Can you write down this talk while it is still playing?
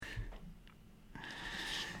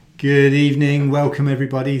Good evening. Welcome,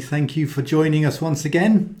 everybody. Thank you for joining us once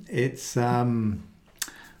again. It's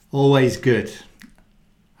always good.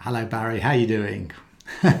 Hello, Barry. How are you doing?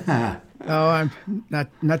 Oh, I'm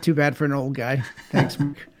not too bad for an old guy. Thanks,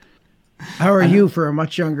 Mark. How are you for a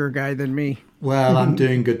much younger guy than me? Well, I'm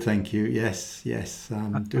doing good, thank you. Yes,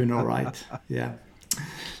 I'm doing all right. Yeah.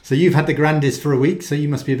 So you've had the Grandies for a week, so you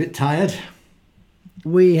must be a bit tired.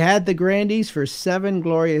 We had the Grandies for 7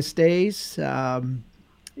 glorious days.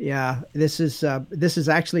 This is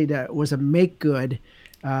actually was a make good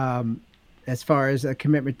as far as a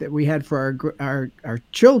commitment that we had for our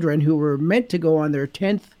children who were meant to go on their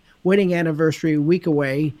 10th wedding anniversary a week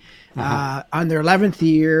away on their 11th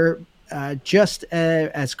year. Just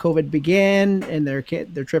as COVID began and their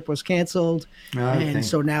trip was canceled. Okay. And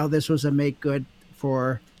so now this was a make good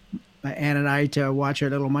for Ann and I to watch our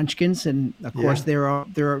little munchkins. And of course, they're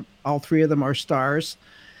all three of them are stars.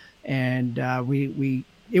 And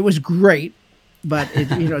it was great, but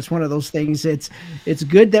it's one of those things. It's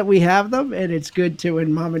good that we have them, and it's good to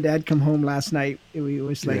when Mom and Dad come home last night. It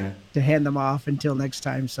was like to hand them off until next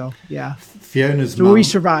time. So Fiona's mum. We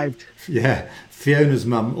survived. Yeah, Fiona's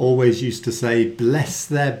mum always used to say, "Bless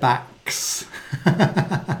their backs."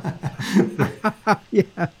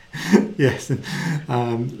 Yeah. Yes,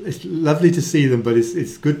 it's lovely to see them, but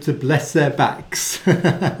it's good to bless their backs.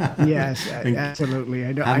 Yes, absolutely.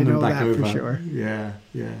 I know that over. For sure. Yeah.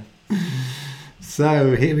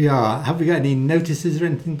 So here we are. Have we got any notices or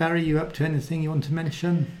anything, Barry? You up to anything you want to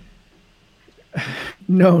mention?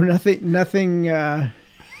 No, nothing out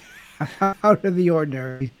of the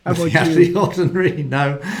ordinary. How about you? Out of the ordinary?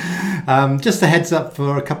 No. Just a heads up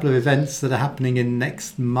for a couple of events that are happening in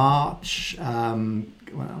next March.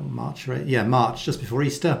 March, just before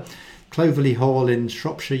Easter. Cloverley Hall in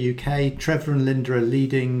Shropshire, UK. Trevor and Linda are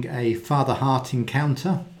leading a Father Heart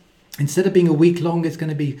encounter. Instead of being a week long, it's going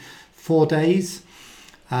to be 4 days.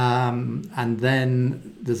 And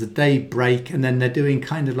then there's a day break, and then they're doing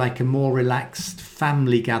kind of like a more relaxed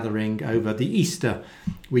family gathering over the Easter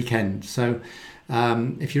weekend. So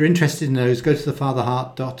if you're interested in those, go to the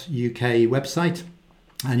fatherheart.uk website.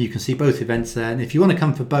 And you can see both events there. And if you want to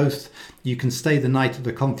come for both, you can stay the night at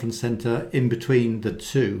the conference centre in between the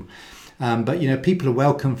two. But people are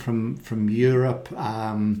welcome from Europe.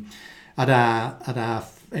 At our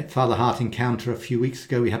Father Heart encounter a few weeks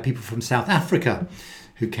ago, we had people from South Africa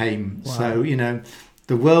who came. Wow. So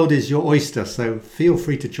the world is your oyster. So feel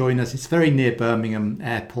free to join us. It's very near Birmingham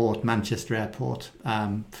Airport, Manchester Airport,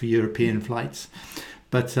 for European flights.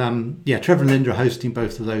 But Trevor and Linda are hosting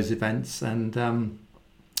both of those events, and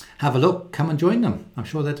have a look, come and join them. I'm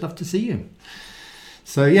sure they'd love to see you.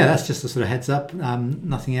 So that's just a sort of heads up.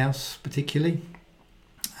 Nothing else particularly.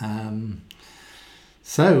 As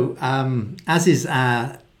is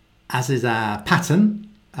our pattern,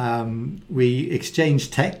 we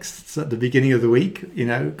exchange texts at the beginning of the week.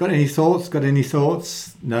 Got any thoughts?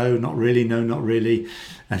 No, not really. No, not really.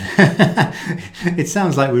 It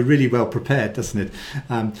sounds like we're really well prepared, doesn't it?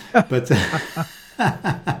 But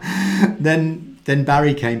Then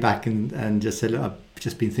Barry came back and just said, "Look, I've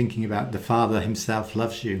just been thinking about the Father himself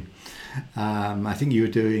loves you." I think you were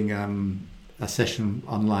doing a session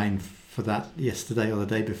online for that yesterday or the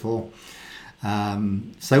day before.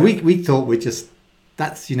 So we thought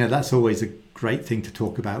that's always a great thing to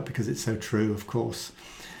talk about because it's so true, of course,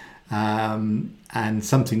 and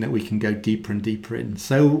something that we can go deeper and deeper in.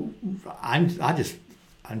 So I'm just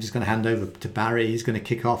going to hand over to Barry. He's going to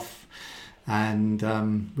kick off. And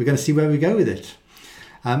we're going to see where we go with it.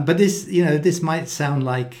 But this might sound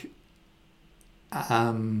like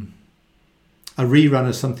a rerun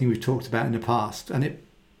of something we've talked about in the past, and it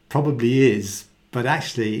probably is. But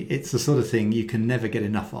actually, it's the sort of thing you can never get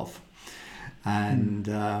enough of. And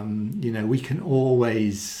we can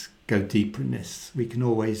always go deeper in this. We can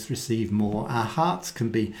always receive more. Our hearts can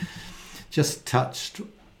be just touched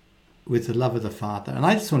with the love of the Father. And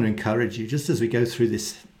I just want to encourage you, just as we go through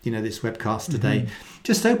this webcast today,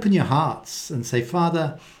 just open your hearts and say,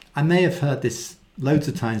 "Father, I may have heard this loads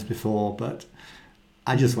of times before, but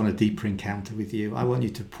I just want a deeper encounter with you. I want you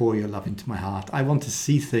to pour your love into my heart. I want to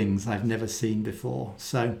see things I've never seen before."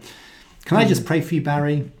 So can I just pray for you,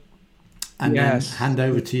 Barry? And then hand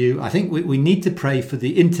over to you. I think we need to pray for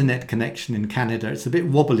the internet connection in Canada. It's a bit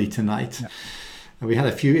wobbly tonight. Yeah. We had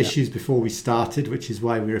a few issues before we started, which is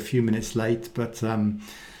why we're a few minutes late. But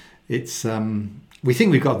we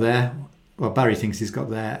think we've got there. Well, Barry thinks he's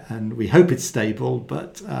got there, and we hope it's stable.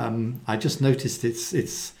 But I just noticed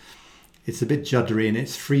it's a bit juddery and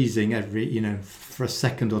it's freezing for a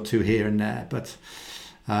second or two here and there. But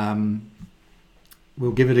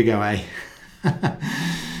we'll give it a go, eh?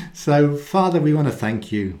 So, Father, we want to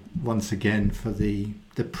thank you once again for the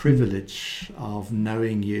privilege of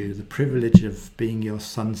knowing you, the privilege of being your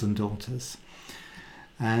sons and daughters.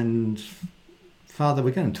 And Father,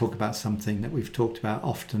 we're going to talk about something that we've talked about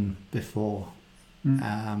often before.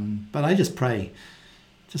 But I just pray,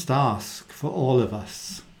 just ask for all of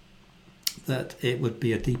us that it would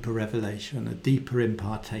be a deeper revelation, a deeper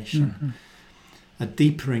impartation, a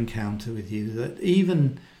deeper encounter with you, that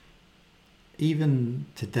even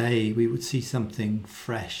today we would see something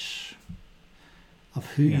fresh of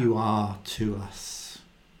who you are to us.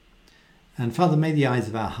 And Father, may the eyes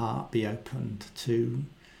of our heart be opened to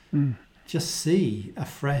just see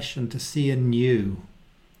afresh and to see anew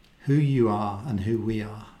who you are and who we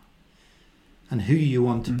are and who you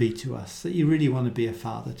want to be to us, that you really want to be a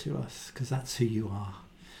father to us, because that's who you are.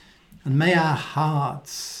 And may our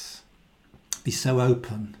hearts be so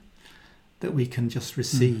open that we can just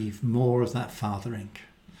receive more of that fathering,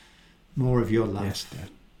 more of your love. Yes, Dad.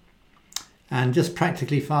 And just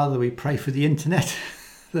practically, Father, we pray for the internet,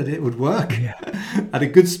 that it would work at a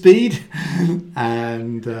good speed,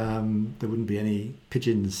 and there wouldn't be any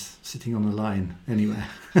pigeons sitting on the line anywhere.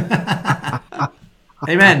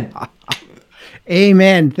 Amen.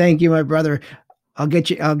 Amen. Thank you, my brother. I'll get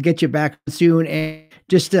you back soon. And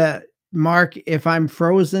just Mark, if I'm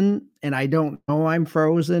frozen and I don't know I'm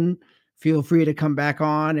frozen, feel free to come back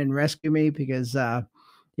on and rescue me, because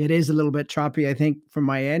it is a little bit choppy, I think, from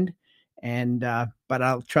my end. And but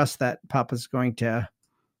I'll trust that Papa's going to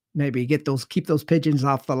maybe keep those pigeons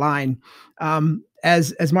off the line.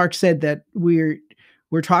 As Mark said, that we're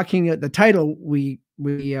talking, the title we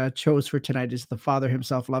chose for tonight is "The Father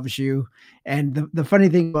Himself Loves You." And the funny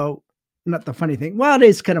thing about, not the funny thing, well, it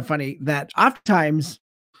is kind of funny that oftentimes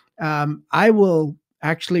I will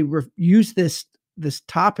actually use this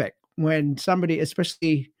topic when somebody,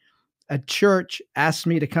 especially a church, asks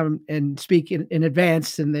me to come and speak in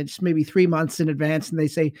advance, and then it's maybe 3 months in advance, and they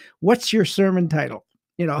say, "What's your sermon title?"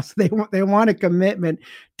 So they want a commitment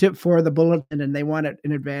for the bulletin, and they want it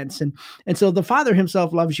in advance, and so "The Father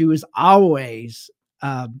Himself Loves You" is always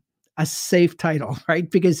a safe title, right?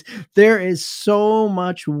 Because there is so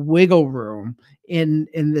much wiggle room in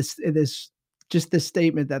this just this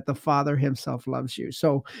statement that the Father Himself loves you.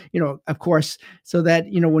 So of course, so that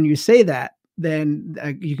when you say that, then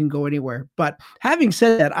you can go anywhere. But having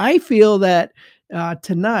said that, I feel that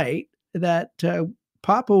tonight that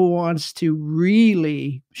Papa wants to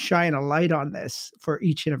really shine a light on this for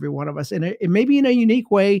each and every one of us, and it may be in a unique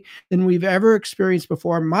way than we've ever experienced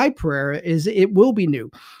before. My prayer is it will be new.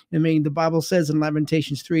 I mean, the Bible says in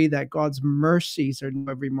Lamentations 3 that God's mercies are new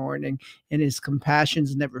every morning and His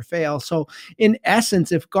compassions never fail. So in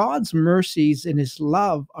essence, if God's mercies and His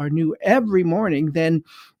love are new every morning, then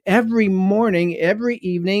every morning, every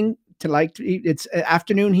evening, it's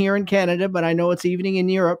afternoon here in Canada, but I know it's evening in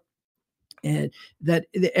Europe, and that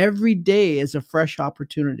every day is a fresh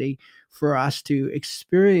opportunity for us to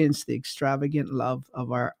experience the extravagant love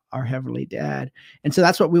of our Heavenly Dad. And so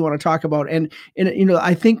that's what we want to talk about. And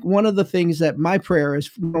I think one of the things that my prayer is,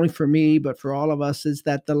 not only for me, but for all of us, is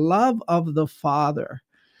that the love of the Father,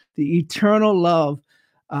 the eternal love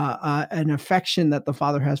and affection that the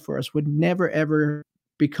Father has for us, would never, ever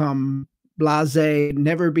become blasé,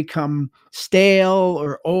 never become stale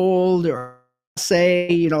or old, or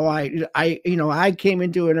say, I came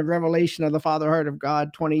into a revelation of the Father heart of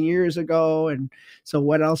God 20 years ago, and so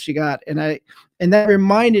what else you got? And that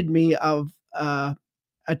reminded me of a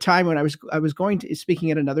time when I was going to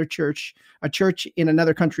speaking at another church, a church in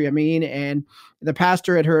another country, and the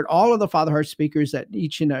pastor had heard all of the Father heart speakers that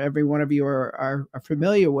each and every one of you are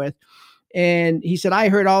familiar with. And he said, I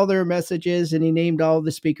heard all their messages, and he named all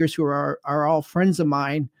the speakers who are all friends of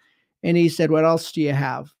mine. And he said, what else do you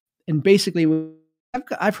have? And basically,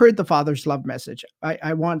 I've heard the Father's love message.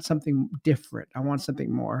 I want something different. I want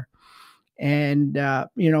something more. And,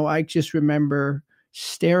 I just remember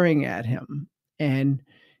staring at him and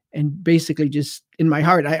basically just in my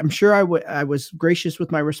heart, I'm sure I was gracious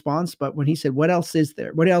with my response, but when he said, what else is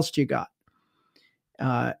there? What else do you got?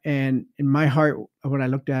 And in my heart, when I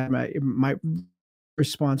looked at him, my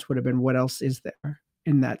response would have been, what else is there,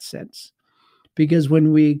 in that sense? Because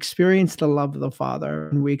when we experience the love of the Father,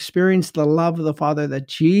 and we experience the love of the Father that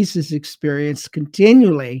Jesus experienced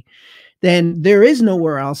continually, then there is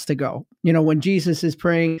nowhere else to go. When Jesus is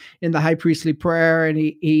praying in the high priestly prayer, and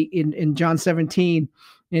he in John 17,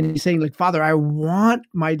 and he's saying, like, Father, I want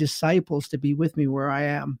my disciples to be with me where I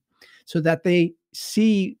am, so that they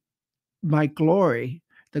see my glory,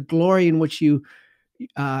 the glory in which you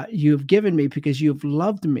have given me, because you've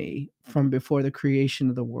loved me from before the creation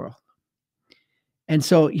of the world. And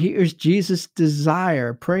so here's Jesus'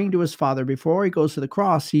 desire, praying to his Father before he goes to the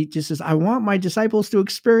cross. He just says, I want my disciples to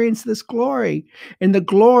experience this glory. And the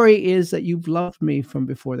glory is that you've loved me from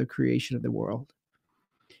before the creation of the world.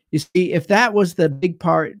 You see, if that was the big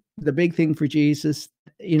part, the big thing for Jesus,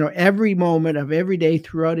 every moment of every day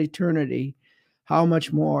throughout eternity, how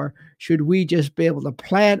much more should we just be able to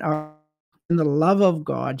plant our in the love of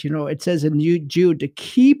God? It says in Jude to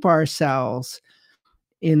keep ourselves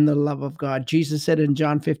in the love of God. Jesus said in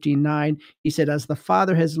John 15:9, he said, as the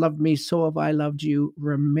Father has loved me, so have I loved you.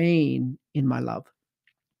 Remain in my love.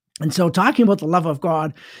 And so talking about the love of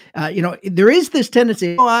God, there is this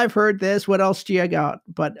tendency, I've heard this, what else do you got?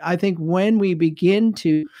 But I think when we begin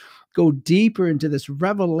to go deeper into this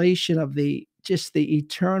revelation of the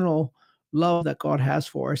eternal love that God has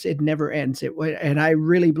for us, it never ends. And I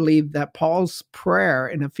really believe that Paul's prayer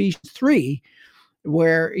in Ephesians 3,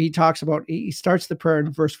 where he starts the prayer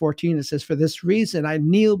in verse 14. It says, for this reason, I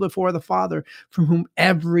kneel before the Father, from whom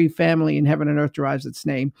every family in heaven and earth derives its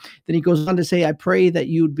name. Then he goes on to say, I pray that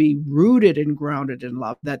you'd be rooted and grounded in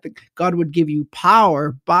love, that God would give you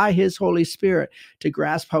power by his Holy Spirit to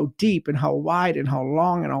grasp how deep and how wide and how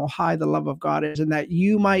long and how high the love of God is, and that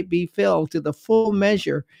you might be filled to the full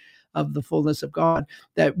measure of the fullness of God.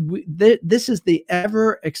 That this is the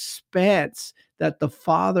ever expanse that the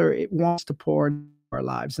Father wants to pour into our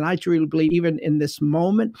lives. And I truly believe, even in this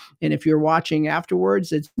moment, and if you're watching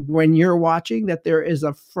afterwards, it's when you're watching, that there is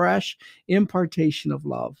a fresh impartation of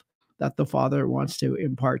love that the Father wants to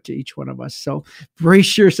impart to each one of us. So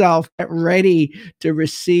brace yourself, get ready to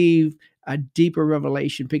receive a deeper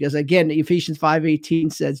revelation, because again, Ephesians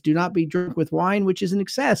 5:18 says, do not be drunk with wine, which is in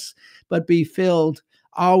excess, but be filled,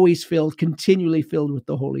 always filled, continually filled with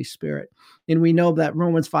the Holy Spirit. And we know that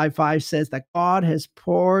Romans 5:5 says that God has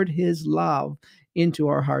poured his love into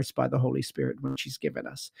our hearts by the Holy Spirit, which he's given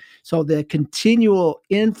us. So the continual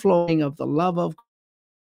inflowing of the love of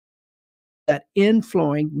that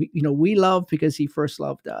inflowing, we love because he first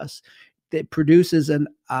loved us. That produces an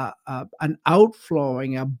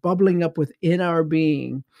outflowing, a bubbling up within our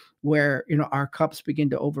being, where our cups begin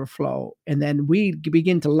to overflow, and then we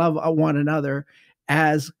begin to love one another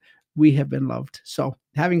as we have been loved. So,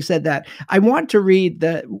 having said that, I want to read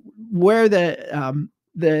the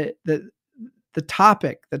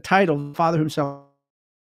topic, the title, the Father himself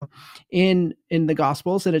in the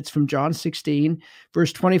Gospels, and it's from John 16,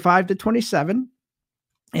 verse 25 to 27.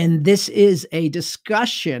 And this is a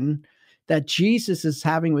discussion that Jesus is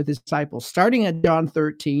having with his disciples, starting at John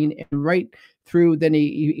 13 and right through, then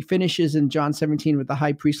he finishes in John 17 with the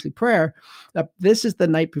high priestly prayer. This is the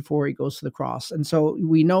night before he goes to the cross. And so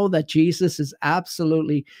we know that Jesus is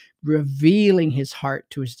absolutely revealing his heart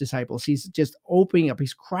to his disciples. He's just opening up,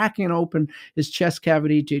 he's cracking open his chest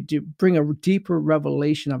cavity to bring a deeper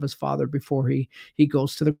revelation of his Father before he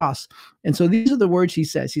goes to the cross. And so these are the words he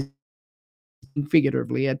says. He's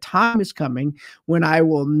figuratively, a time is coming when I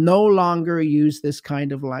will no longer use this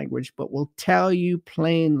kind of language, but will tell you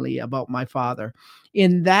plainly about my Father.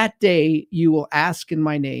 In that day, you will ask in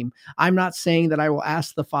my name. I'm not saying that I will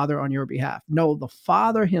ask the Father on your behalf. No, the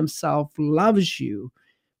Father himself loves you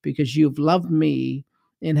because you've loved me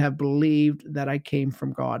and have believed that I came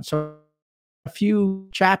from God. So a few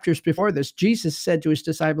chapters before this, Jesus said to his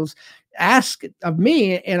disciples, ask of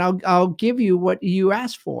me and I'll give you what you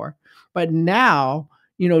ask for. But now,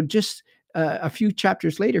 just a few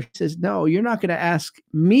chapters later, he says, no, you're not going to ask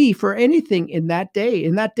me for anything in that day.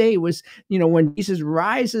 And that day was, when Jesus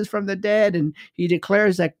rises from the dead and he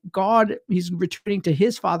declares that God, he's returning to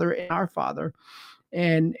his Father and our Father.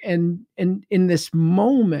 And in this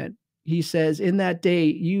moment, he says, in that day,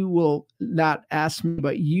 you will not ask me,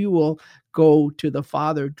 but you will go to the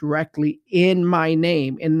Father directly in my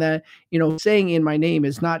name. And saying in my name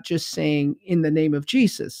is not just saying in the name of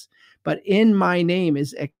Jesus, but in my name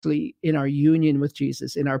is actually in our union with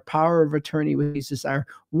Jesus, in our power of attorney with Jesus, our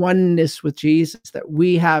oneness with Jesus, that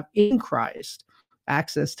we have in Christ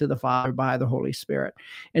access to the Father by the Holy Spirit.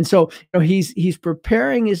 And so he's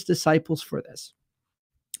preparing his disciples for this.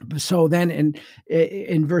 So then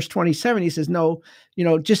in verse 27, he says, no,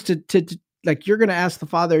 just to like, you're going to ask the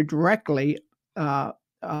Father directly,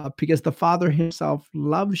 because the Father himself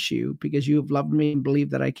loves you because you have loved me and believe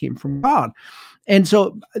that I came from God. And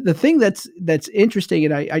so the thing that's interesting,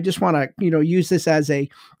 and I just want to, use this as a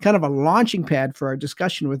kind of a launching pad for our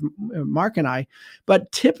discussion with Mark and I,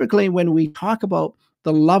 but typically when we talk about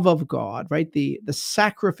the love of God, right? The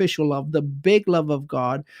sacrificial love, the big love of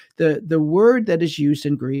God, the word that is used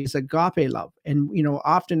in Greek is agape love. And,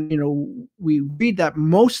 often, we read that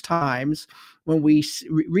most times when we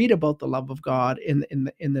read about the love of God in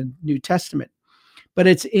the New Testament. But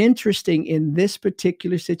it's interesting in this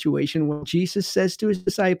particular situation when Jesus says to his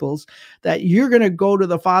disciples that you're going to go to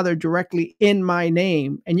the Father directly in my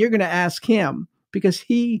name and you're going to ask him because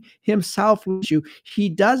he himself loves you.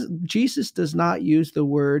 Jesus does not use the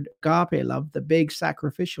word agape love, the big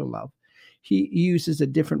sacrificial love. He uses a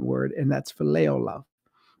different word, and that's phileo love.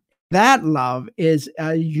 That love is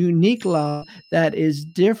a unique love that is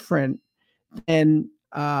different than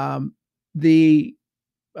the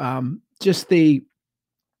just the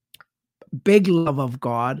big love of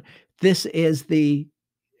God. This is the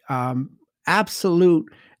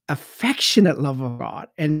absolute affectionate love of God.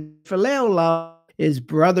 And phileo love is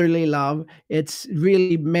brotherly love. It's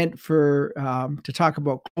really meant for to talk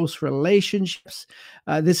about close relationships.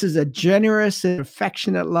 This is a generous and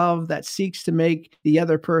affectionate love that seeks to make the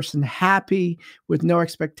other person happy with no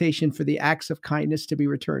expectation for the acts of kindness to be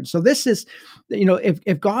returned. So this is,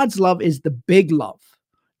 if God's love is the big love,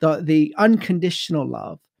 the unconditional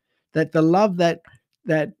love, that the love that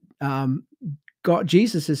God,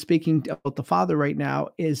 Jesus is speaking about the Father right now,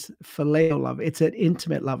 is phileo love. It's an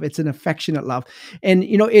intimate love. It's an affectionate love. And,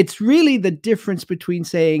 it's really the difference between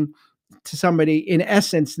saying to somebody, in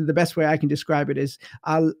essence, the best way I can describe it is,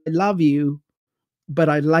 I love you, but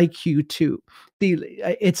I like you too.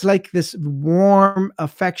 It's like this warm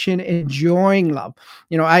affection, enjoying love.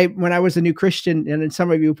 When I was a new Christian, and some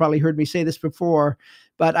of you probably heard me say this before,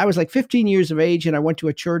 but I was like 15 years of age, and I went to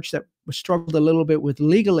a church that struggled a little bit with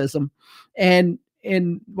legalism. And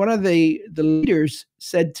one of the leaders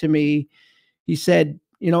said to me, he said,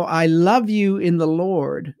 I love you in the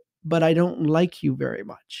Lord, but I don't like you very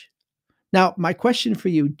much. Now, my question for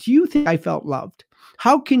you, do you think I felt loved?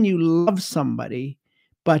 How can you love somebody,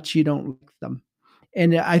 but you don't like them?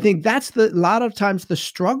 And I think that's a lot of times the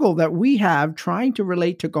struggle that we have trying to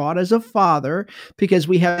relate to God as a father, because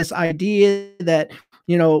we have this idea that,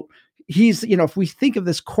 he's, if we think of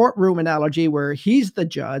this courtroom analogy where he's the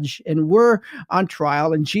judge and we're on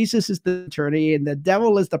trial and Jesus is the attorney and the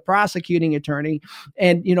devil is the prosecuting attorney.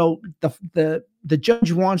 And, the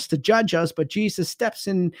judge wants to judge us, but Jesus steps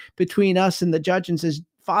in between us and the judge and says,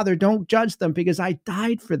 Father, don't judge them because I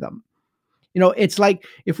died for them. It's like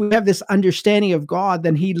if we have this understanding of God,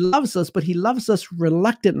 then he loves us, but he loves us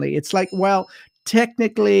reluctantly. It's like, well,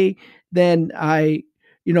 technically, then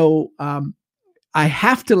I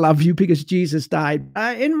have to love you because Jesus died.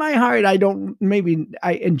 In my heart, I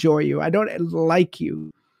enjoy you. I don't like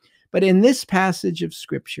you. But in this passage of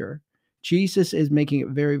Scripture, Jesus is making it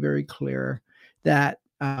very, very clear that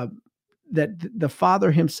that the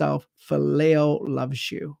Father himself, phileo,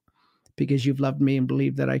 loves you because you've loved me and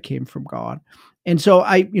believed that I came from God. And so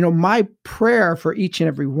my prayer for each and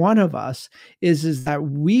every one of us is that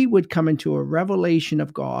we would come into a revelation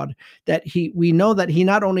of God, that we know that he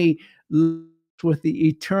not only with the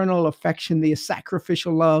eternal affection, the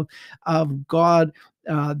sacrificial love of God,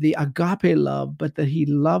 the agape love, but that he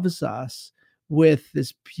loves us with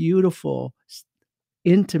this beautiful,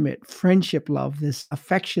 intimate friendship love, this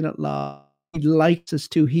affectionate love. He likes us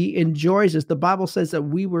too. He enjoys us. The Bible says that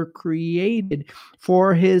we were created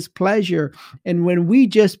for his pleasure. And when we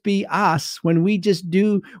just be us, when we just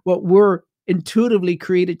do what we're intuitively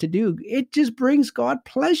created to do, it just brings God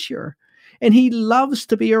pleasure. And he loves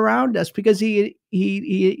to be around us because he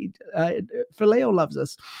phileo loves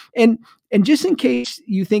us. And just in case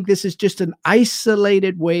you think this is just an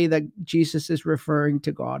isolated way that Jesus is referring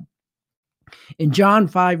to God, in John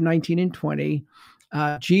 5:19 and 20,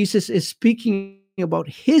 Jesus is speaking about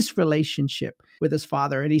his relationship with his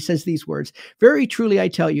Father. And he says these words, very truly, I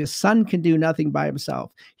tell you, a son can do nothing by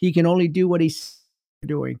himself. He can only do what he's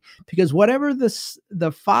doing, because whatever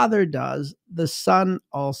the Father does, the Son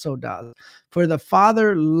also does. For the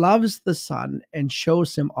Father loves the Son and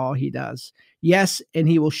shows him all he does. Yes, and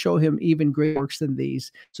he will show him even greater works than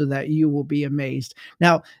these, so that you will be amazed.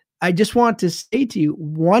 Now, I just want to say to you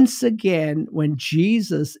once again, when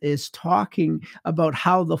Jesus is talking about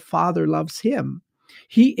how the Father loves him,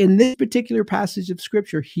 in this particular passage of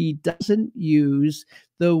Scripture, he doesn't use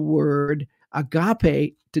the word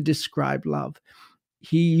agape to describe love.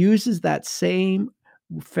 He uses that same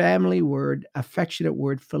family word, affectionate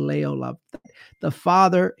word, phileo love. The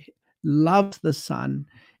Father loves the Son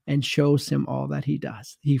and shows him all that he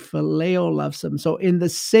does. He phileo loves him. So in the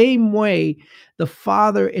same way, the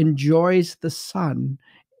Father enjoys the Son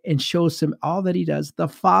and shows him all that he does, the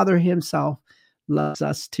Father himself loves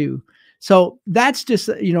us too. So that's just,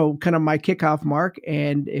 kind of my kickoff, Mark.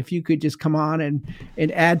 And if you could just come on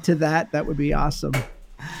and add to that, that would be awesome.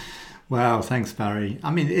 Wow, thanks, Barry.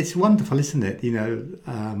 I mean, it's wonderful, isn't it?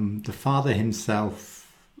 The Father himself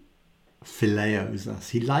phileos us.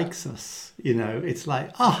 He likes us. It's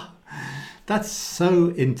like, that's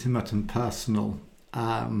so intimate and personal.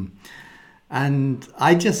 And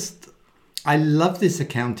I love this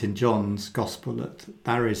account in John's Gospel that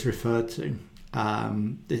Barry's referred to,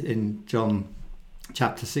 in John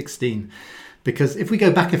chapter 16. Because if we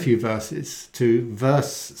go back a few verses to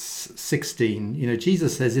verse 16,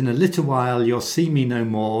 Jesus says, "In a little while you'll see me no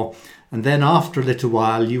more, and then after a little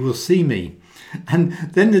while you will see me." And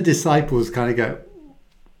then the disciples kind of go,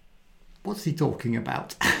 "What's he talking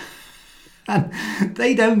about?" And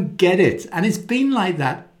they don't get it. And it's been like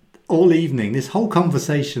that all evening, this whole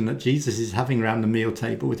conversation that Jesus is having around the meal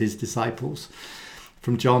table with his disciples,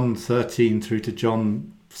 from John 13 through to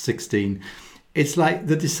John 16. It's like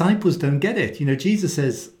the disciples don't get it. Jesus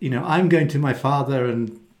says, "I'm going to my Father,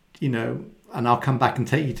 and I'll come back and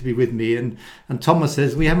take you to be with me." And Thomas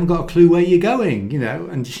says, "We haven't got a clue where you're going,"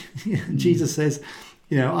 and Jesus says,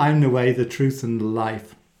 "I'm the way, the truth, and the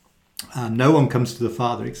life. No one comes to the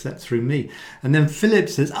Father except through me." And then Philip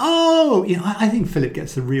says, I think Philip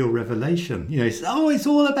gets a real revelation. He says, "It's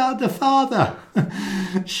all about the Father.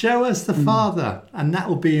 Show us the Father, and that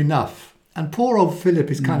will be enough." And poor old Philip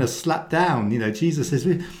is kind of slapped down. Jesus says,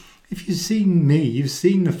 "If you've seen me, you've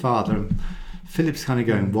seen the Father." And Philip's kind of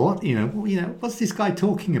going, "What? What's this guy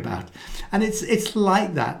talking about?" And it's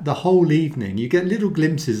like that the whole evening. You get little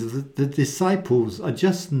glimpses of the disciples are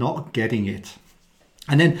just not getting it.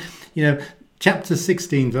 And then, chapter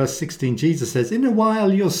 16, verse 16, Jesus says, "In a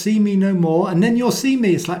while you'll see me no more, and then you'll see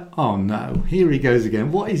me." It's like, oh no, here he goes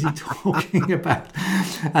again. What is he talking about?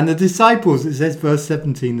 And the disciples, it says, verse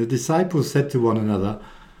 17, the disciples said to one another,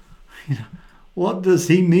 "What does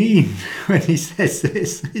he mean when he says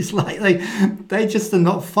this?" It's like they just are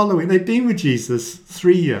not following. They've been with Jesus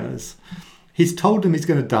 3 years. He's told them he's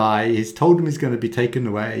going to die. He's told them he's going to be taken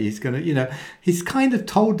away. He's going to, he's kind of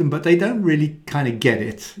told them, but they don't really kind of get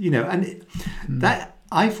it, and that,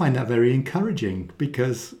 I find that very encouraging,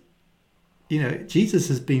 because, Jesus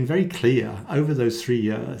has been very clear over those 3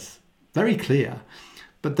 years, very clear,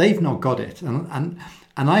 but they've not got it. And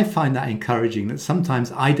I find that encouraging, that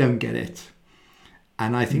sometimes I don't get it.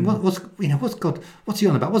 And I think, what's God, what's he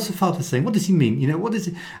on about? What's the Father saying? What does he mean? What is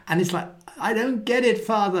it? And it's like, I don't get it,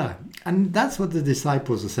 Father. And that's what the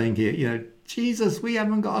disciples are saying here. Jesus, we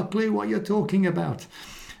haven't got a clue what you're talking about.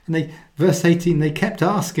 And verse 18, they kept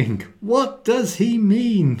asking, "What does he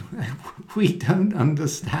mean?" We don't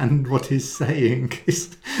understand what he's saying.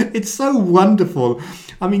 It's so wonderful.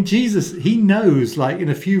 I mean, Jesus, he knows, like, in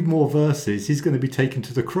a few more verses, he's going to be taken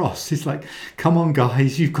to the cross. He's like, "Come on,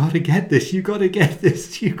 guys, you've got to get this. You've got to get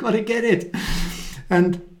this. You've got to get it."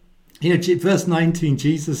 And verse 19,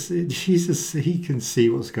 Jesus, he can see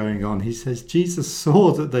what's going on. He says, Jesus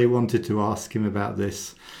saw that they wanted to ask him about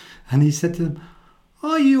this. And he said to them,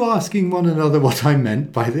 "Are you asking one another what I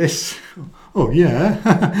meant by this?" "Oh, yeah."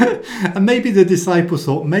 And maybe the disciples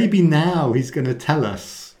thought, maybe now he's going to tell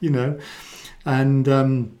us, And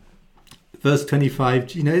verse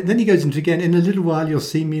 25, then he goes into again, "In a little while you'll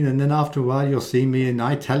see me, and then after a while you'll see me, and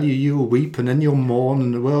I tell you, you will weep, and then you'll mourn,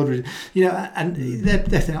 and the world will," and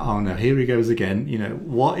they're saying, "Oh no, here he goes again,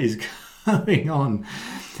 what is going on?"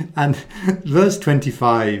 And verse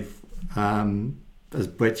 25,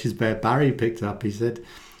 which is where Barry picked up, he said,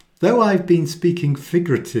 "Though I've been speaking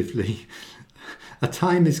figuratively, a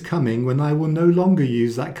time is coming when I will no longer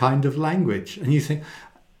use that kind of language." And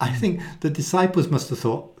I think the disciples must have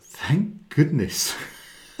thought, thank goodness.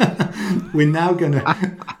 We're now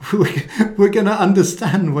we're gonna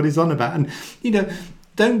understand what he's on about. And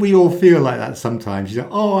don't we all feel like that sometimes?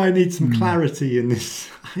 I need some clarity in this.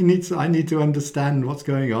 I need to understand what's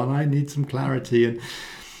going on. I need some clarity. And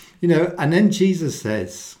and then Jesus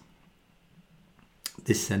says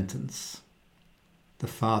this sentence: "The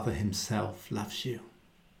Father himself loves you."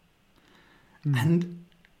 And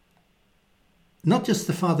not just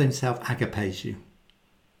the Father himself agapes you,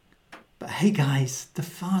 but hey guys, the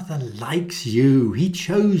Father likes you. He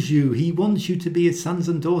chose you. He wants you to be his sons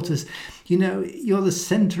and daughters. You're the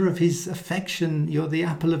center of his affection. You're the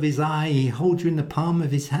apple of his eye. He holds you in the palm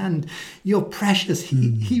of his hand. You're precious.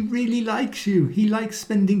 He really likes you. He likes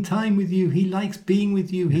spending time with you. He likes being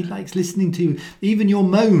with you. He likes listening to you. Even your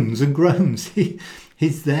moans and groans,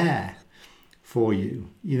 he's there for you.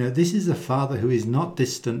 This is a Father who is not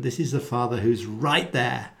distant. This is a Father who's right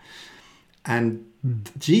there. And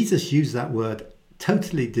Jesus used that word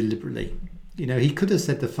totally deliberately. He could have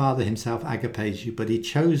said the Father himself agapes you, but he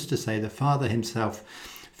chose to say the Father himself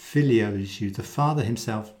philios you. The Father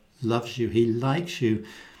himself loves you. He likes you.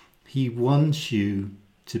 He wants you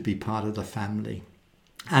to be part of the family.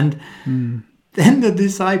 And then the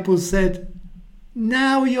disciples said,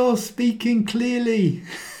 "Now you're speaking clearly."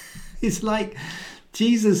 It's like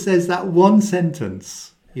Jesus says that one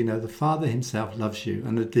sentence, the Father himself loves you.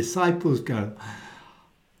 And the disciples go,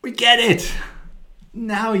 we get it.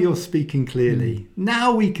 Now you're speaking clearly.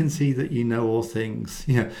 Now we can see that you know all things.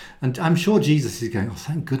 And I'm sure Jesus is going, oh,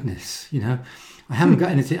 thank goodness. I haven't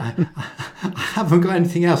got anything. I haven't got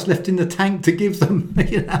anything else left in the tank to give them.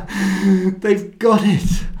 They've got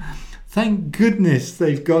it. Thank goodness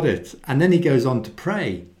they've got it. And then he goes on to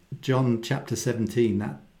pray. John chapter 17,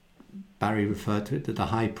 that Barry referred to it, the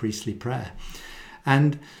high priestly prayer.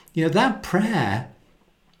 And, that prayer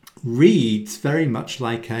reads very much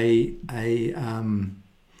like it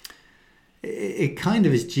kind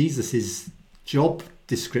of is Jesus's job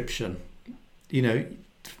description.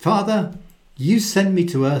 Father, you sent me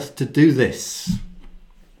to earth to do this,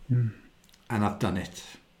 and I've done it.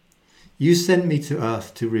 You sent me to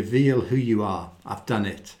earth to reveal who you are. I've done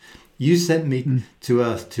it. You sent me to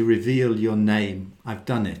earth to reveal your name. I've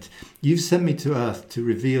done it. You've sent me to earth to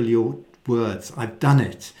reveal your words. I've done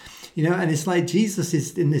it. And it's like Jesus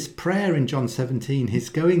is in this prayer in John 17. He's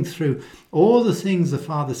going through all the things the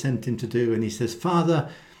Father sent him to do. And he says, Father,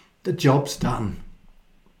 the job's done.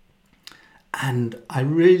 And I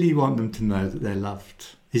really want them to know that they're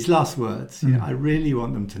loved. His last words, I really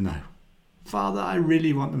want them to know. Father, I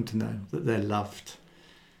really want them to know that they're loved.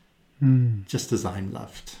 Just as I'm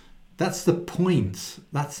loved. That's the point.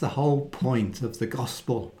 That's the whole point of the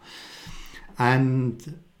gospel.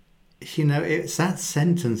 And, it's that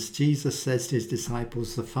sentence Jesus says to his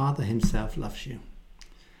disciples, the Father himself loves you.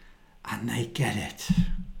 And they get it.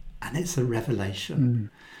 And it's a revelation.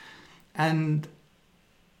 And,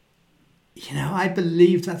 I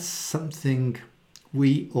believe that's something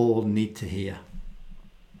we all need to hear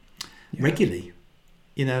regularly.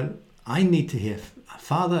 I need to hear,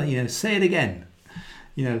 Father, say it again.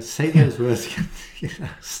 Say those words again.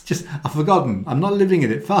 It's just, I've forgotten. I'm not living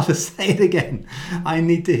in it. Father, say it again. I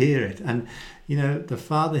need to hear it. And, the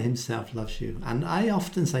Father himself loves you. And I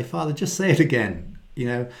often say, Father, just say it again,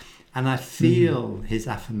 and I feel his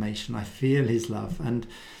affirmation. I feel his love. And,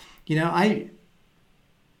 I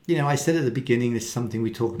said at the beginning, this is something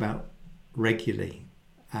we talk about regularly.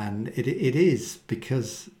 And it is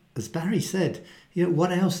because, as Barry said,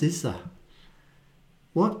 what else is there?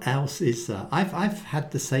 What else is there? I've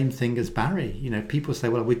had the same thing as Barry. People say,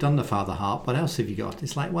 well, we've done the Father heart. What else have you got?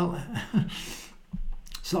 It's like, well,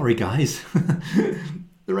 sorry, guys.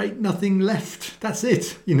 There ain't nothing left. That's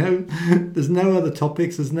it. There's no other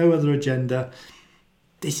topics. There's no other agenda.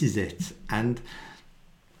 This is it. And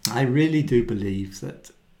I really do believe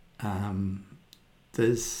that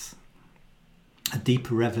there's a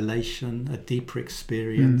deeper revelation, a deeper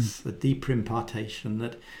experience, a deeper impartation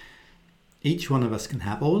that each one of us can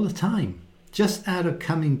have all the time, just out of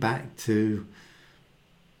coming back to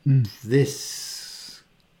this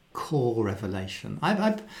core revelation.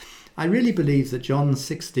 I really believe that John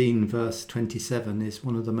 16 verse 27 is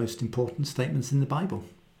one of the most important statements in the Bible.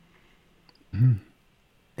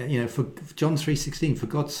 For John 3:16, for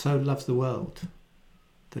God so loved the world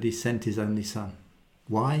that he sent his only son.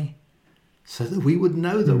 Why? So that we would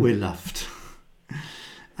know that we're loved.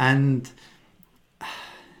 And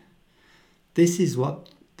this is what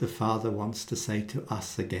the Father wants to say to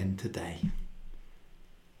us again today.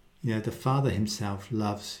 The Father himself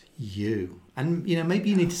loves you. And, maybe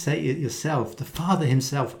you need to say it yourself. The Father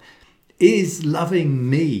himself is loving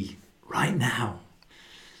me right now.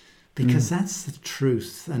 Because that's the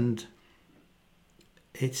truth. And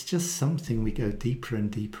it's just something we go deeper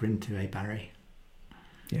and deeper into, Barry?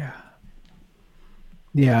 Yeah.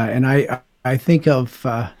 Yeah, and I think of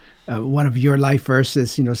one of your life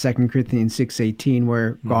verses, 2 Corinthians 6:18,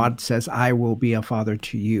 where God says, I will be a father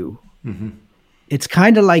to you. It's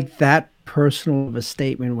kind of like that personal of a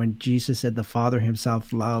statement when Jesus said the Father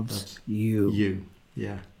himself loves you.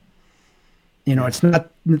 Yeah. It's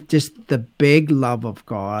not just the big love of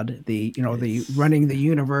God, the running the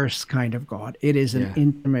universe kind of God. It is an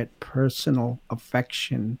intimate, personal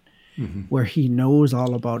affection where he knows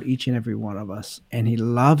all about each and every one of us, and he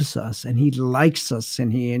loves us, and he likes us,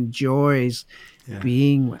 and he enjoys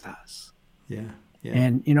being with us. Yeah.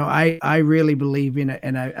 And, I really believe in it,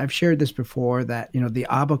 and I've shared this before, that, the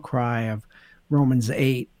Abba cry of Romans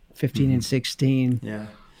 8:15 and 16,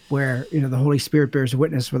 where, the Holy Spirit bears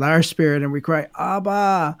witness with our spirit, and we cry,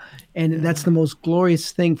 Abba. And that's the most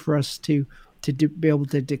glorious thing for us to be able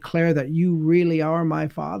to declare that you really are my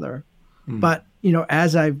Father. But,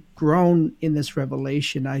 as I've grown in this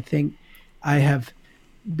revelation, I think I have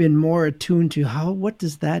been more attuned to what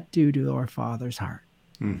does that do to our Father's heart?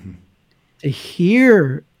 To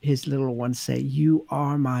hear his little one say, you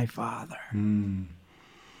are my Father.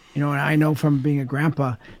 You know, and I know from being a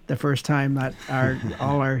grandpa, the first time that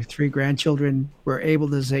all our three grandchildren were able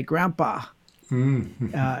to say "grandpa,"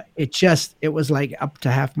 it was like up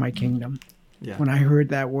to half my kingdom Yeah. when I heard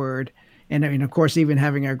that word. And I mean, of course, even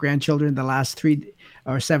having our grandchildren the last 3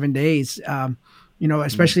 or 7 days, you know,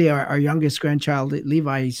 especially our youngest grandchild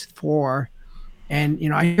Levi, he's 4, and you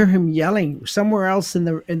know, I hear him yelling somewhere else in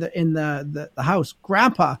the house,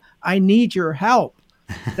 "Grandpa, I need your help."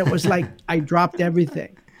 It was like I dropped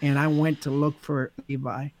everything and I went to look for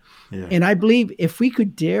Levi. Yeah. And I believe if we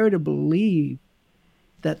could dare to believe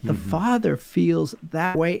that the Father feels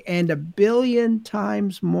that way and a billion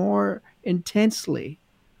times more intensely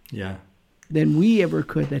Yeah. than we ever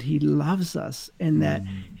could, that he loves us and that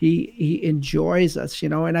he enjoys us, you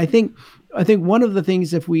know. And I think one of the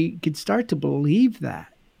things, if we could start to believe that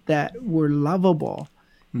we're lovable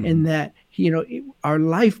and that, you know, our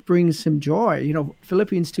life brings him joy. You know,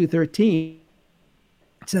 Philippians 2:13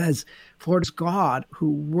 says, "For it is God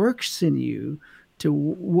who works in you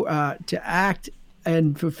to act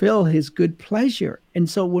and fulfill his good pleasure." And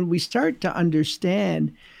so when we start to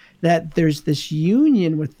understand that there's this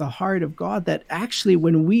union with the heart of God, that actually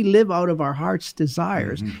when we live out of our heart's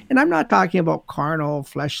desires, and I'm not talking about carnal,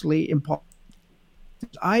 fleshly impulses,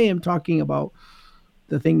 I am talking about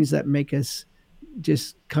the things that make us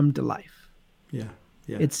just come to life. Yeah.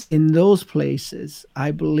 Yeah. It's in those places,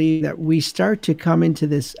 I believe, that we start to come into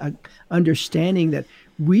this understanding that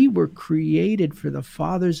we were created for the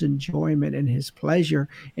Father's enjoyment and his pleasure.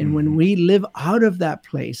 And when we live out of that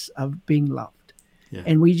place of being loved, Yeah.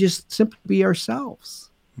 and we just simply be ourselves,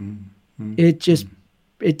 it just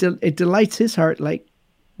it delights his heart like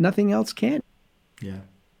nothing else can. Yeah.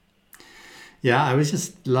 Yeah, I was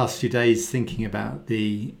just last few days thinking about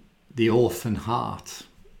the orphan heart,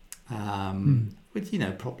 which, you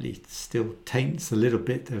know, probably still taints a little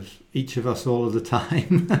bit of each of us all of the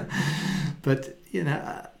time. But, you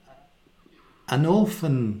know, an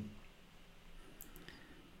orphan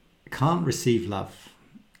can't receive love.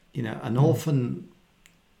 You know, an orphan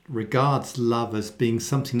regards love as being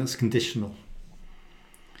something that's conditional.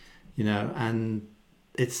 You know, and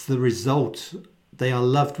it's the result. They are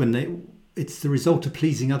loved when it's the result of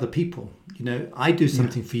pleasing other people. You know, I do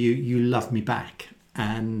something for you, you love me back.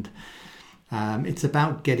 And it's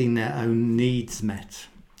about getting their own needs met.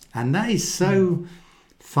 And that is so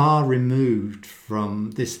far removed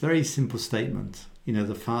from this very simple statement, you know,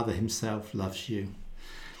 the Father himself loves you.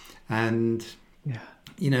 And,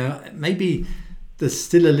 you know, maybe there's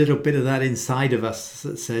still a little bit of that inside of us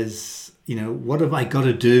that says, you know, what have I got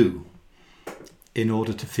to do in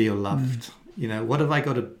order to feel loved? You know, what have I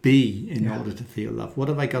got to be in order to feel loved? What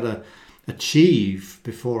have I got to achieve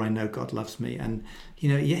before I know God loves me? And, you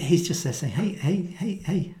know, he's just there saying,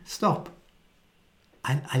 hey, stop.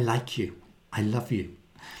 I like you. I love you.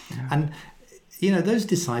 Yeah. And, you know, those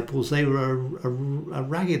disciples, they were a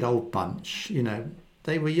ragged old bunch. You know,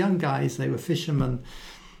 they were young guys. They were fishermen.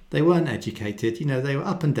 They weren't educated. You know, they were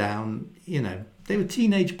up and down. You know, they were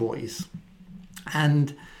teenage boys.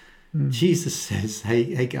 And Jesus says,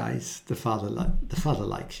 hey guys, the Father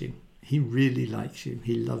likes you. He really likes you.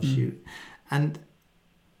 He loves you. And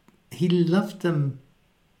he loved them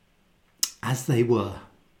as they were.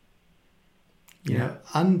 You know,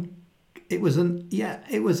 it was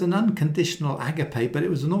an unconditional agape, but it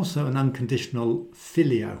was also an unconditional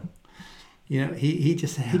phileo. You know, he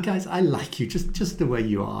just said, hey guys, I like you just the way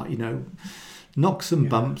you are, you know, knocks and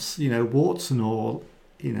bumps, you know, warts and all,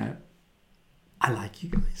 you know, I like you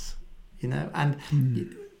guys, you know.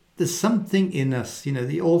 And there's something in us, you know,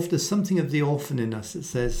 there's something of the orphan in us that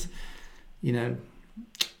says, you know,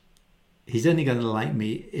 he's only going to like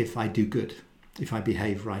me if I do good, if I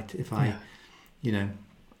behave right, if I, you know,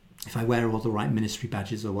 if I wear all the right ministry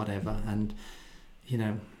badges or whatever. And, you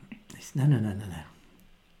know, it's no.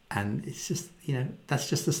 And it's just, you know, that's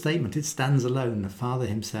just a statement. It stands alone. The Father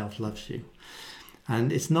himself loves you.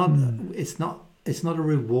 And it's not a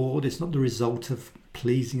reward. It's not the result of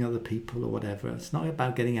pleasing other people or whatever. It's not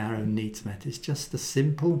about getting our own needs met. It's just a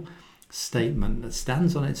simple statement that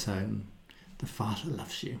stands on its own. The Father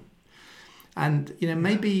loves you. And, you know,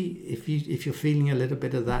 maybe if you're feeling a little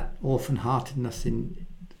bit of that orphan-heartedness in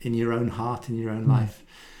your own heart, in your own life,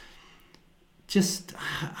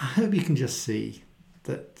 I hope you can just see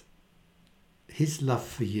that his love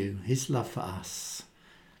for you, his love for us,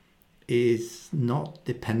 is not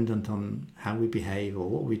dependent on how we behave or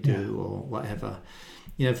what we do or whatever.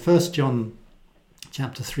 You know, 1 John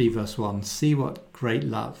chapter 3 verse 1, see what great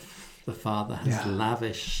love the Father has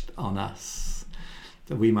lavished on us,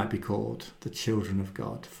 that we might be called the children of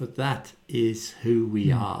God. For that is who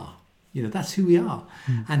we are. That's who we are.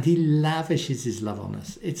 And he lavishes his love on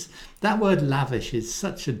us. That word lavish is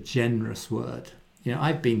such a generous word.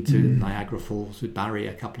 I've been to Niagara Falls with Barry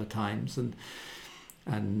a couple of times,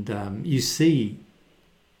 and you see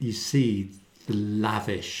the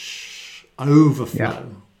lavish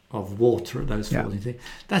overflow of water at those falls.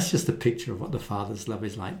 That's just a picture of what the Father's love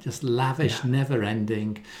is like, just lavish, never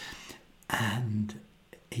ending. And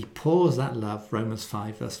he pours that love, Romans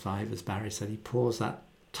 5 verse 5, as Barry said, he pours that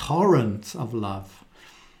torrent of love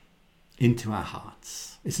into our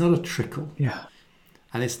hearts. It's not a trickle. Yeah.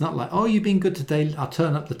 And it's not like, oh, you've been good today, I'll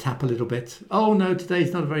turn up the tap a little bit. Oh no,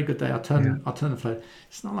 today's not a very good day, I'll turn the flow.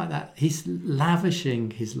 It's not like that. He's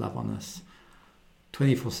lavishing his love on us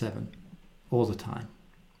 24/7, all the time.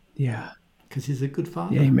 Yeah. Because he's a good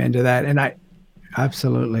Father. Amen to that. And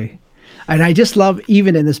absolutely. And I just love,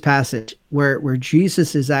 even in this passage where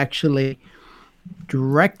Jesus is actually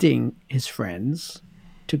directing his friends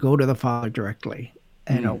to go to the Father directly.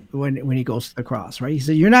 When he goes to the cross, right? He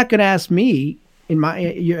said, "You're not going to ask me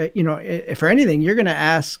for anything. You're going to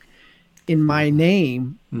ask in my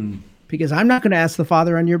name, because I'm not going to ask the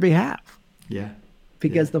Father on your behalf." Yeah.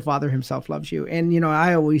 Because the Father himself loves you. And,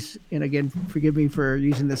 I always, and again, forgive me for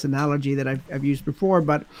using this analogy that I've used before,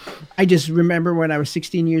 but I just remember when I was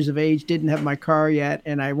 16 years of age, didn't have my car yet,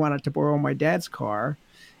 and I wanted to borrow my dad's car.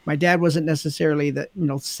 My dad wasn't necessarily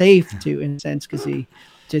safe in a sense, because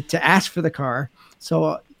to ask for the car.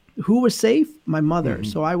 So who was safe? My mother. Mm-hmm.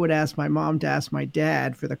 So I would ask my mom to ask my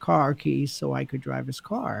dad for the car keys so I could drive his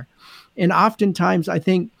car. And oftentimes I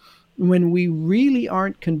think when we really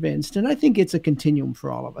aren't convinced, and I think it's a continuum for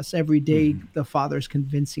all of us, every day the Father's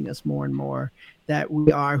convincing us more and more that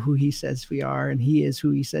we are who he says we are, and he is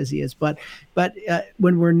who he says he is. But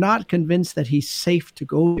when we're not convinced that he's safe to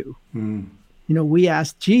go to, we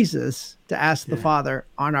ask Jesus to ask the Father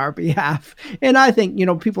on our behalf. And I think,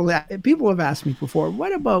 people have asked me before,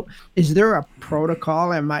 what about, is there a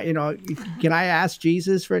protocol? Can I ask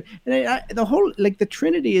Jesus for it? And the whole, the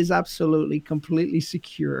Trinity is absolutely, completely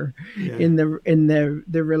secure in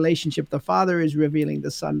the relationship. The Father is revealing the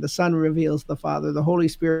Son reveals the Father, the Holy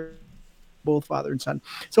Spirit, both Father and Son.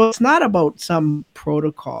 So it's not about some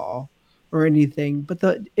protocol or anything, but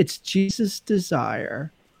it's Jesus'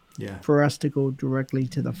 desire for us to go directly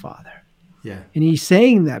to the Father. Yeah. And he's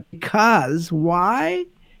saying that because, why?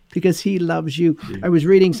 Because he loves you. I was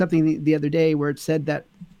reading something the other day where it said that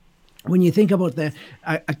when you think about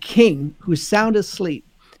a king who's sound asleep,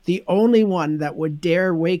 the only one that would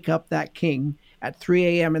dare wake up that king at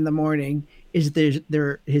 3 a.m. in the morning is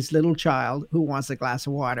his little child who wants a glass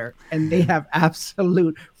of water, and they have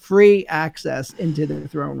absolute free access into the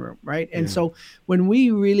throne room, right? And so when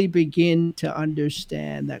we really begin to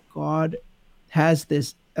understand that God has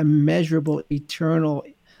this immeasurable, eternal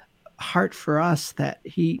heart for us, that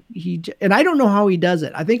he and I don't know how he does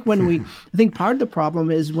it. I think I think part of the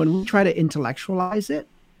problem is when we try to intellectualize it,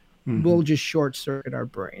 we'll just short circuit our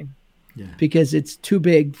brain because it's too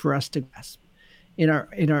big for us to grasp in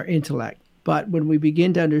our intellect. But when we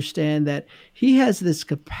begin to understand that he has this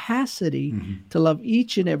capacity to love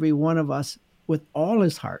each and every one of us with all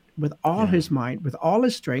his heart, with all his mind, with all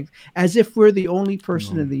his strength, as if we're the only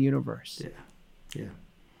person in the universe. Yeah.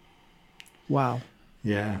 Wow.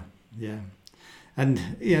 Yeah. And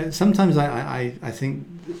sometimes I think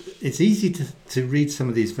it's easy to read some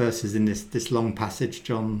of these verses in this long passage,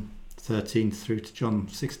 John 13 through to John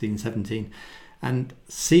 16, 17, and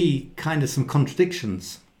see kind of some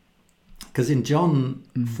contradictions. Because in John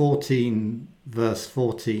 14, verse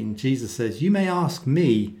 14, Jesus says, "You may ask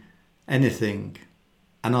me anything,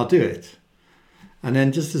 and I'll do it." And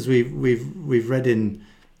then, just as we've read in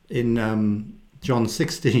John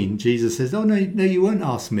 16, Jesus says, "Oh no, you won't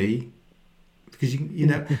ask me, because you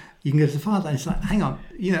can go to the Father." And it's like, hang on,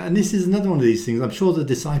 And this is another one of these things. I'm sure the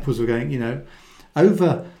disciples were going,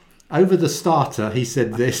 over the starter, he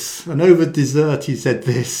said this, and over dessert, he said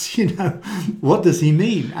this. What does he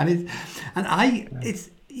mean? And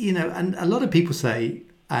a lot of people say,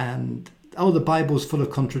 the Bible's full of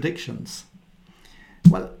contradictions.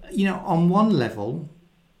 Well, on one level,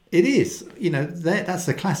 it is. That's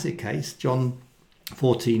the classic case. John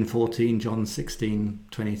 14:14, John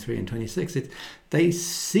 16:23 and 26. They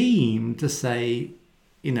seem to say,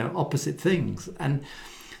 opposite things, and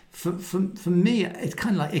For me, it's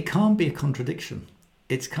kind of like, it can't be a contradiction.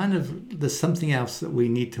 It's kind of, there's something else that we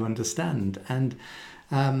need to understand. And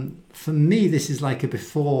for me, this is like a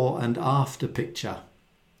before and after picture.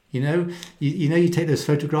 You take those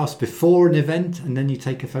photographs before an event, and then you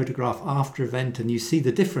take a photograph after event, and you see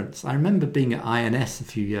the difference. I remember being at INS a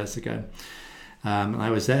few years ago. I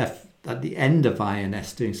was there at the end of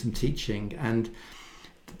INS doing some teaching, and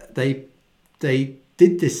they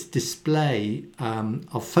did this display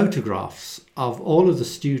of photographs of all of the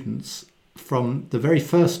students from the very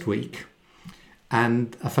first week,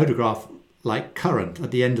 and a photograph like current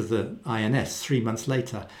at the end of the INS 3 months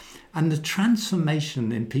later. And the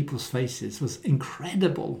transformation in people's faces was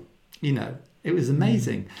incredible. It was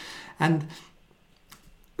amazing. And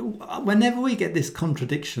whenever we get this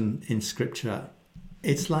contradiction in Scripture,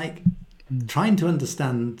 it's like trying to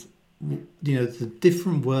understand, the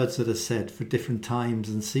different words that are said for different times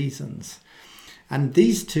and seasons. And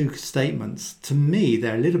these two statements, to me,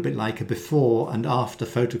 they're a little bit like a before and after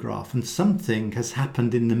photograph, and something has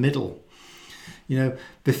happened in the middle.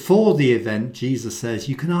 Before the event, Jesus says,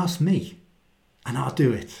 you can ask me and I'll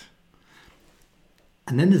do it.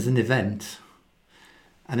 And then there's an event.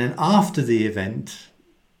 And then after the event,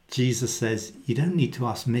 Jesus says, you don't need to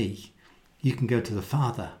ask me. You can go to the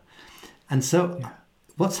Father. And so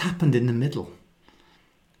what's happened in the middle?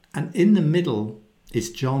 And in the middle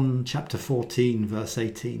is John chapter 14, verse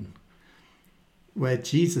 18, where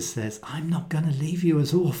Jesus says, I'm not going to leave you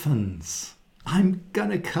as orphans. I'm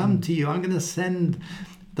going to come to you. I'm going to send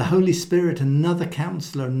the Holy Spirit, another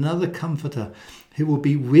counselor, another comforter who will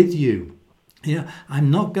be with you.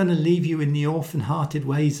 I'm not going to leave you in the orphan-hearted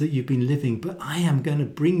ways that you've been living, but I am going to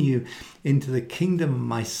bring you into the kingdom of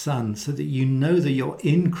my Son, so that you know that you're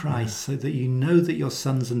in Christ, so that you know that you're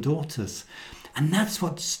sons and daughters. And that's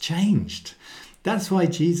what's changed. That's why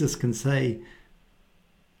Jesus can say,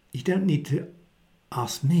 you don't need to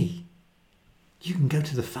ask me. You can go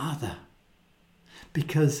to the Father,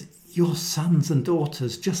 because you're sons and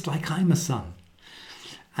daughters, just like I'm a son.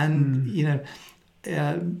 And,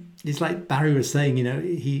 it's like Barry was saying,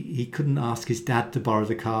 he couldn't ask his dad to borrow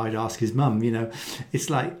the car, he'd ask his mum, It's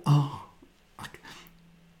like,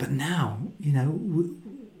 but now,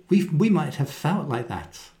 we might have felt like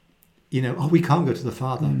that. We can't go to the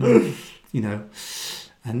Father,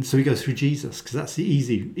 And so we go through Jesus, because that's the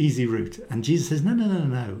easy route. And Jesus says,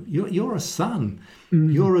 no. You're a son.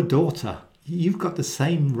 You're a daughter. You've got the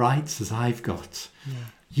same rights as I've got. Yeah.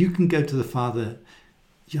 You can go to the Father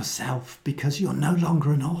yourself, because you're no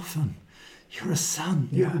longer an orphan. You're a son.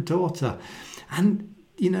 You're a daughter. And,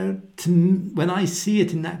 when I see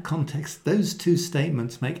it in that context, those two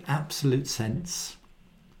statements make absolute sense.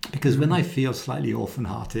 Because when I feel slightly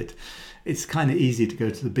orphan-hearted, it's kind of easy to go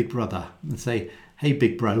to the big brother and say, hey,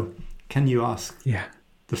 big bro, can you ask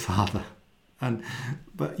the Father?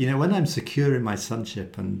 But when I'm secure in my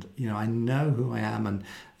sonship, and I know who I am, and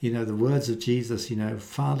the words of Jesus,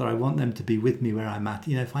 Father, I want them to be with me where I'm at.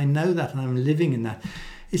 If I know that and I'm living in that,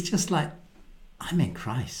 it's just like I'm in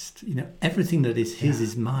Christ. Everything that is His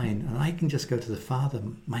is mine, and I can just go to the Father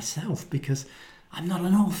myself, because I'm not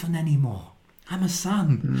an orphan anymore. I'm a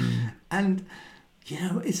son. And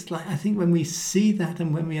it's like, I think when we see that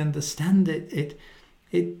and when we understand it,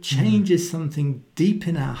 it changes something deep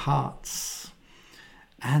in our hearts.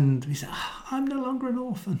 And we say, I'm no longer an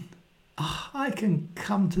orphan. I can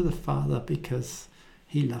come to the Father because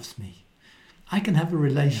He loves me. I can have a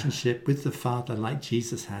relationship with the Father like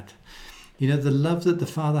Jesus had. The love that the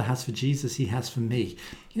Father has for Jesus, He has for me.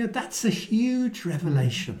 That's a huge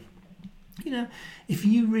revelation. If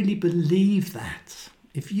you really believe that,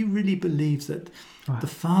 the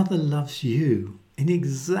Father loves you in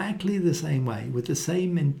exactly the same way, with the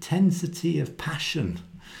same intensity of passion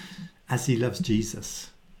as He loves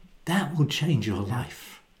Jesus, that will change your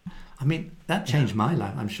life. I mean, that changed my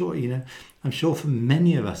life. I'm sure, I'm sure for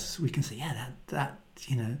many of us, we can say,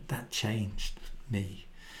 that changed me.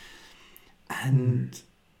 And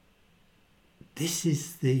this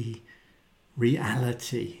is the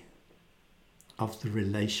reality of the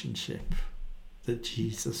relationship that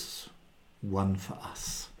Jesus won for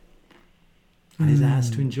us, and is ours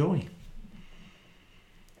to enjoy.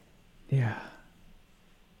 Yeah,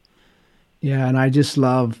 and I just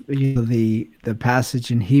love the passage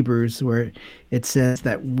in Hebrews where it says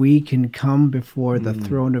that we can come before the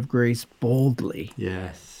throne of grace boldly.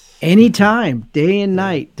 Yes. Anytime, day and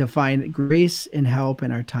night, to find grace and help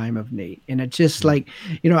in our time of need. And it's just like,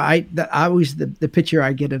 I always, the picture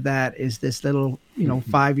I get of that is this little,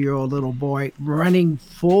 5-year-old little boy running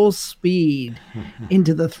full speed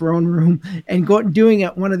into the throne room and doing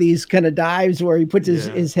one of these kind of dives where he puts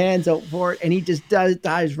his hands out for it, and he just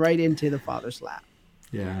dives right into the Father's lap.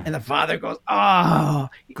 Yeah. And the Father goes,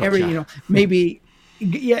 gotcha. Maybe.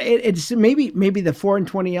 Yeah, it's maybe the 4 and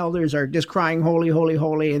 20 elders are just crying, holy, holy,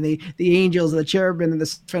 holy, and the angels, the cherubim, and the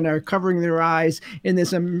seraphim are covering their eyes in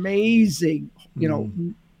this amazing,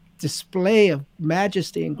 display of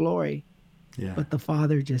majesty and glory. Yeah. But the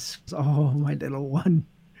Father just, my little one,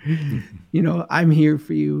 I'm here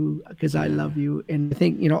for you because I love you. And I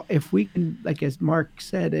think, if we can, like as Mark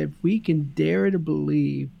said, if we can dare to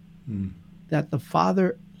believe that the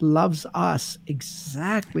Father loves us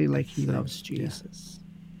exactly like he loves Jesus.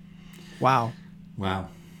 Wow. Wow.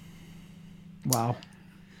 Wow.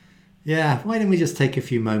 Yeah, why don't we just take a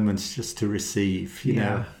few moments just to receive,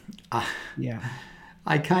 Yeah.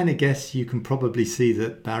 I kind of guess you can probably see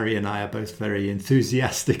that Barry and I are both very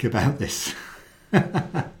enthusiastic about this.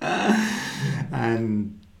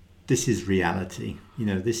 And this is reality,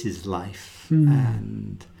 this is life.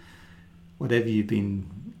 And whatever you've been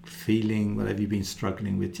feeling, whatever you've been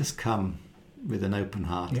struggling with, just come with an open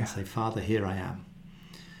heart and say, Father, here I am.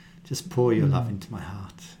 Just pour your love into my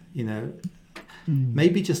heart.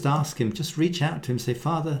 Maybe just ask him, just reach out to him, say,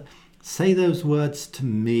 Father, say those words to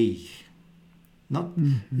me. Not,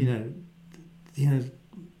 that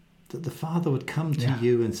the Father would come to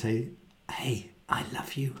you and say, hey, I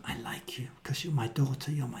love you, I like you, because you're my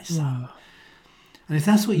daughter, you're my son. Wow. And if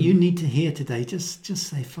that's what you need to hear today, just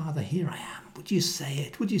say, Father, here I am. Would you say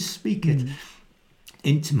it? Would you speak it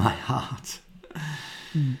into my heart?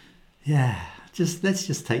 Yeah, let's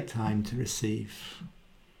just take time to receive.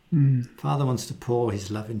 Father wants to pour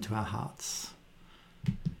his love into our hearts.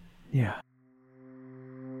 Yeah.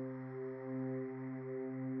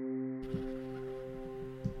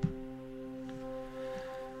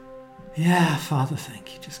 Yeah, Father,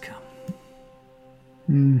 thank you. Just come.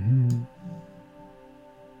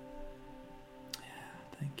 Yeah,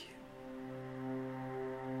 thank you.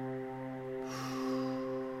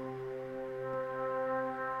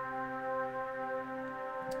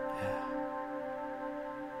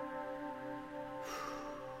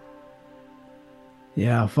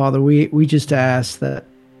 Yeah, Father, we just ask that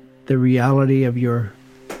the reality of your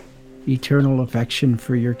eternal affection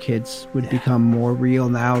for your kids would become more real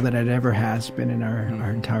now than it ever has been in our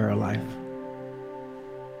entire life.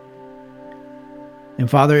 And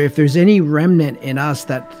Father, if there's any remnant in us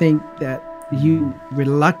that think that you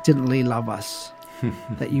reluctantly love us,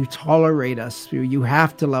 that you tolerate us, you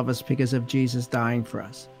have to love us because of Jesus dying for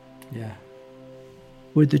us. Yeah.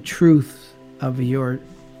 Would the truth of your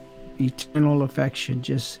eternal affection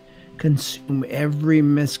just consume every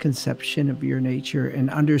misconception of your nature, and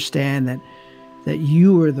understand that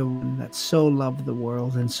you are the one that so loved the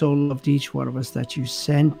world and so loved each one of us that you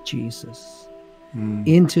sent Jesus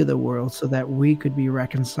into the world so that we could be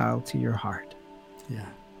reconciled to your heart. Yeah.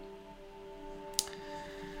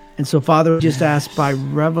 And so, Father, we just ask by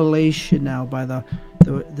revelation now, by the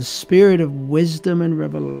spirit of wisdom and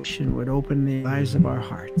revelation would open the eyes of our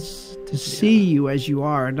hearts to see you as you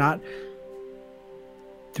are, not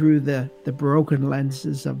through the broken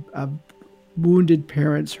lenses of wounded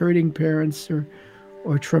parents, hurting parents,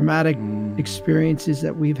 or traumatic experiences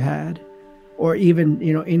that we've had, or even,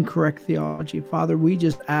 incorrect theology. Father, we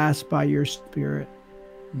just ask by your Spirit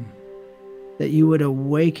that you would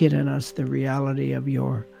awaken in us the reality of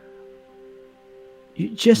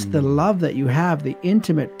just the love that you have, the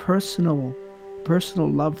intimate, personal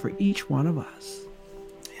love for each one of us.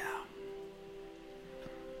 Yeah.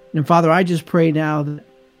 And Father, I just pray now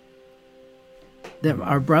that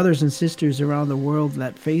our brothers and sisters around the world,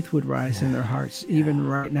 that faith would rise in their hearts, even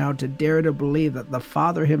right now, to dare to believe that the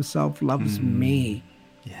Father himself loves me.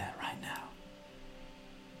 Yeah, right now.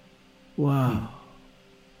 Wow.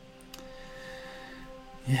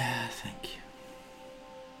 Yeah, thank you.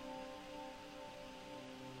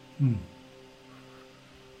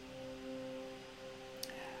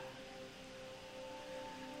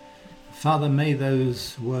 Father, may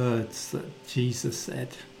those words that Jesus said,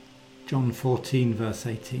 John 14, verse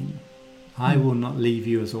 18, I will not leave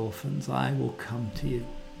you as orphans, I will come to you.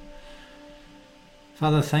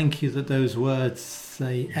 Father, thank you that those words,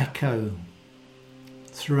 they echo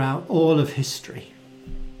throughout all of history.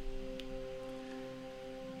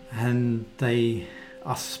 And they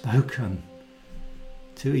are spoken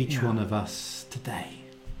to each one of us today.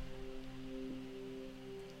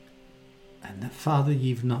 And that, Father,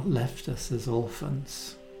 you've not left us as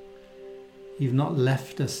orphans. You've not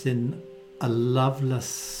left us in a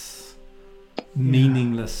loveless,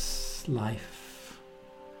 meaningless life.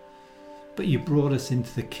 But you brought us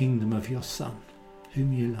into the kingdom of your Son,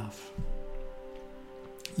 whom you love.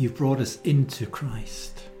 You've brought us into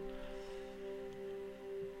Christ.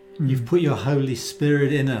 You've put your Holy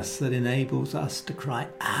Spirit in us that enables us to cry,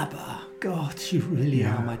 Abba, God, you really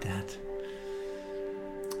are my dad.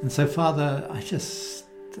 And so, Father, I just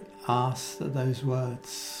ask that those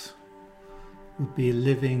words would be a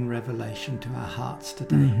living revelation to our hearts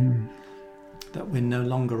today. That we're no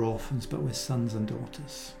longer orphans, but we're sons and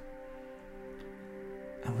daughters.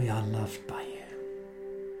 And we are loved by you.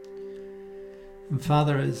 And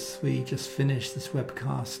Father, as we just finish this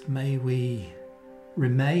webcast, may we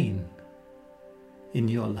remain in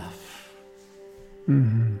your love.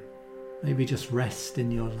 Mm-hmm. May we just rest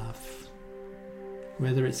in your love,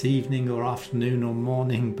 whether it's evening or afternoon or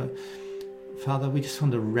morning. But Father, we just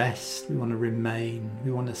want to rest, we want to remain,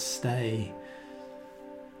 we want to stay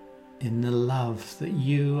in the love that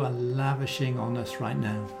you are lavishing on us right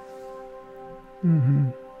now. Mm-hmm.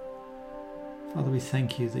 Father, we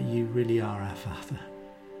thank you that you really are our Father.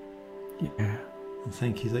 Yeah. And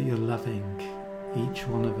thank you that you're loving each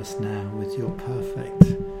one of us now with your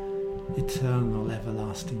perfect, eternal,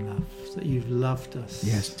 everlasting love. That you've loved us.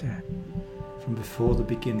 Yes, Dad. From before the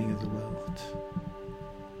beginning of the world.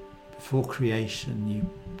 Before creation, you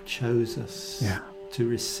chose us to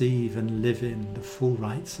receive and live in the full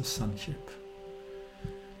rights of sonship.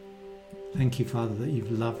 Thank you, Father, that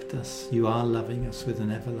you've loved us. You are loving us with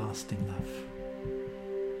an everlasting love.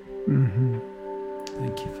 Mm-hmm.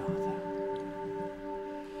 Thank you, Father.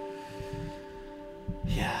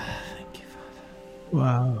 Yeah, thank you, Father.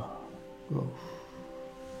 Wow. Oh.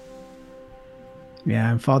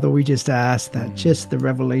 Yeah, and Father, we just ask that just the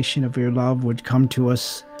revelation of your love would come to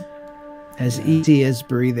us as easy as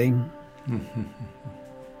breathing,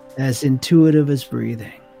 as intuitive as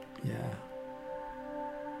breathing. Yeah.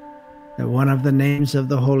 That one of the names of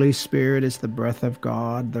the Holy Spirit is the breath of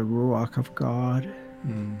God, the Ruach of God.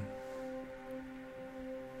 Mm.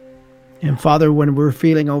 And Father, when we're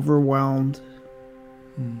feeling overwhelmed,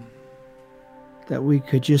 that we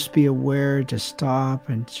could just be aware to stop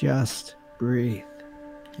and just breathe.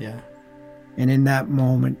 Yeah. And in that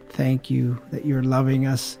moment, thank you that you're loving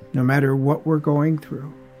us no matter what we're going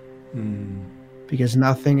through. Mm. Because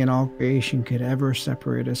nothing in all creation could ever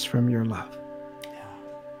separate us from your love.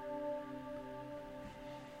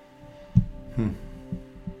 Yeah.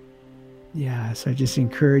 Yeah, so I just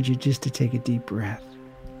encourage you just to take a deep breath.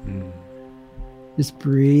 Mm. Just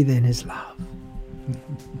breathe in his love.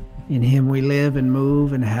 In him we live and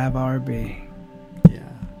move and have our being. Yeah.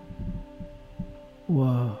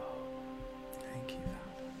 Whoa. Thank you,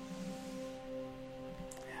 Father.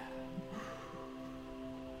 Yeah.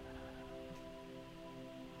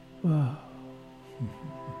 Whoa.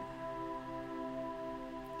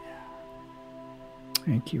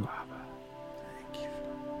 Thank you, Abba. Thank you.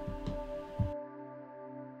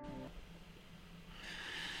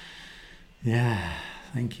 Yeah.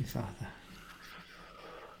 Thank you, Father.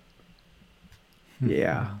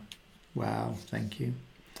 Yeah. Wow. Thank you.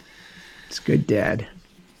 It's good, Dad.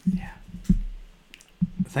 Yeah.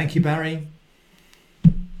 Thank you, Barry.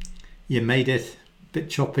 You made it. A bit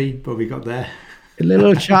choppy, but we got there. A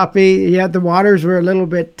little choppy. Yeah, the waters were a little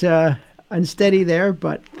bit unsteady there,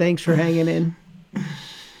 but thanks for hanging in.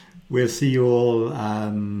 We'll see you all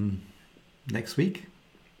next week.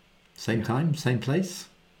 Same time, same place.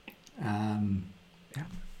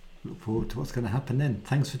 Look forward to what's going to happen then.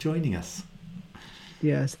 Thanks for joining us.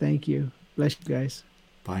 Yes, thank you. Bless you guys.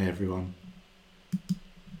 Bye, everyone.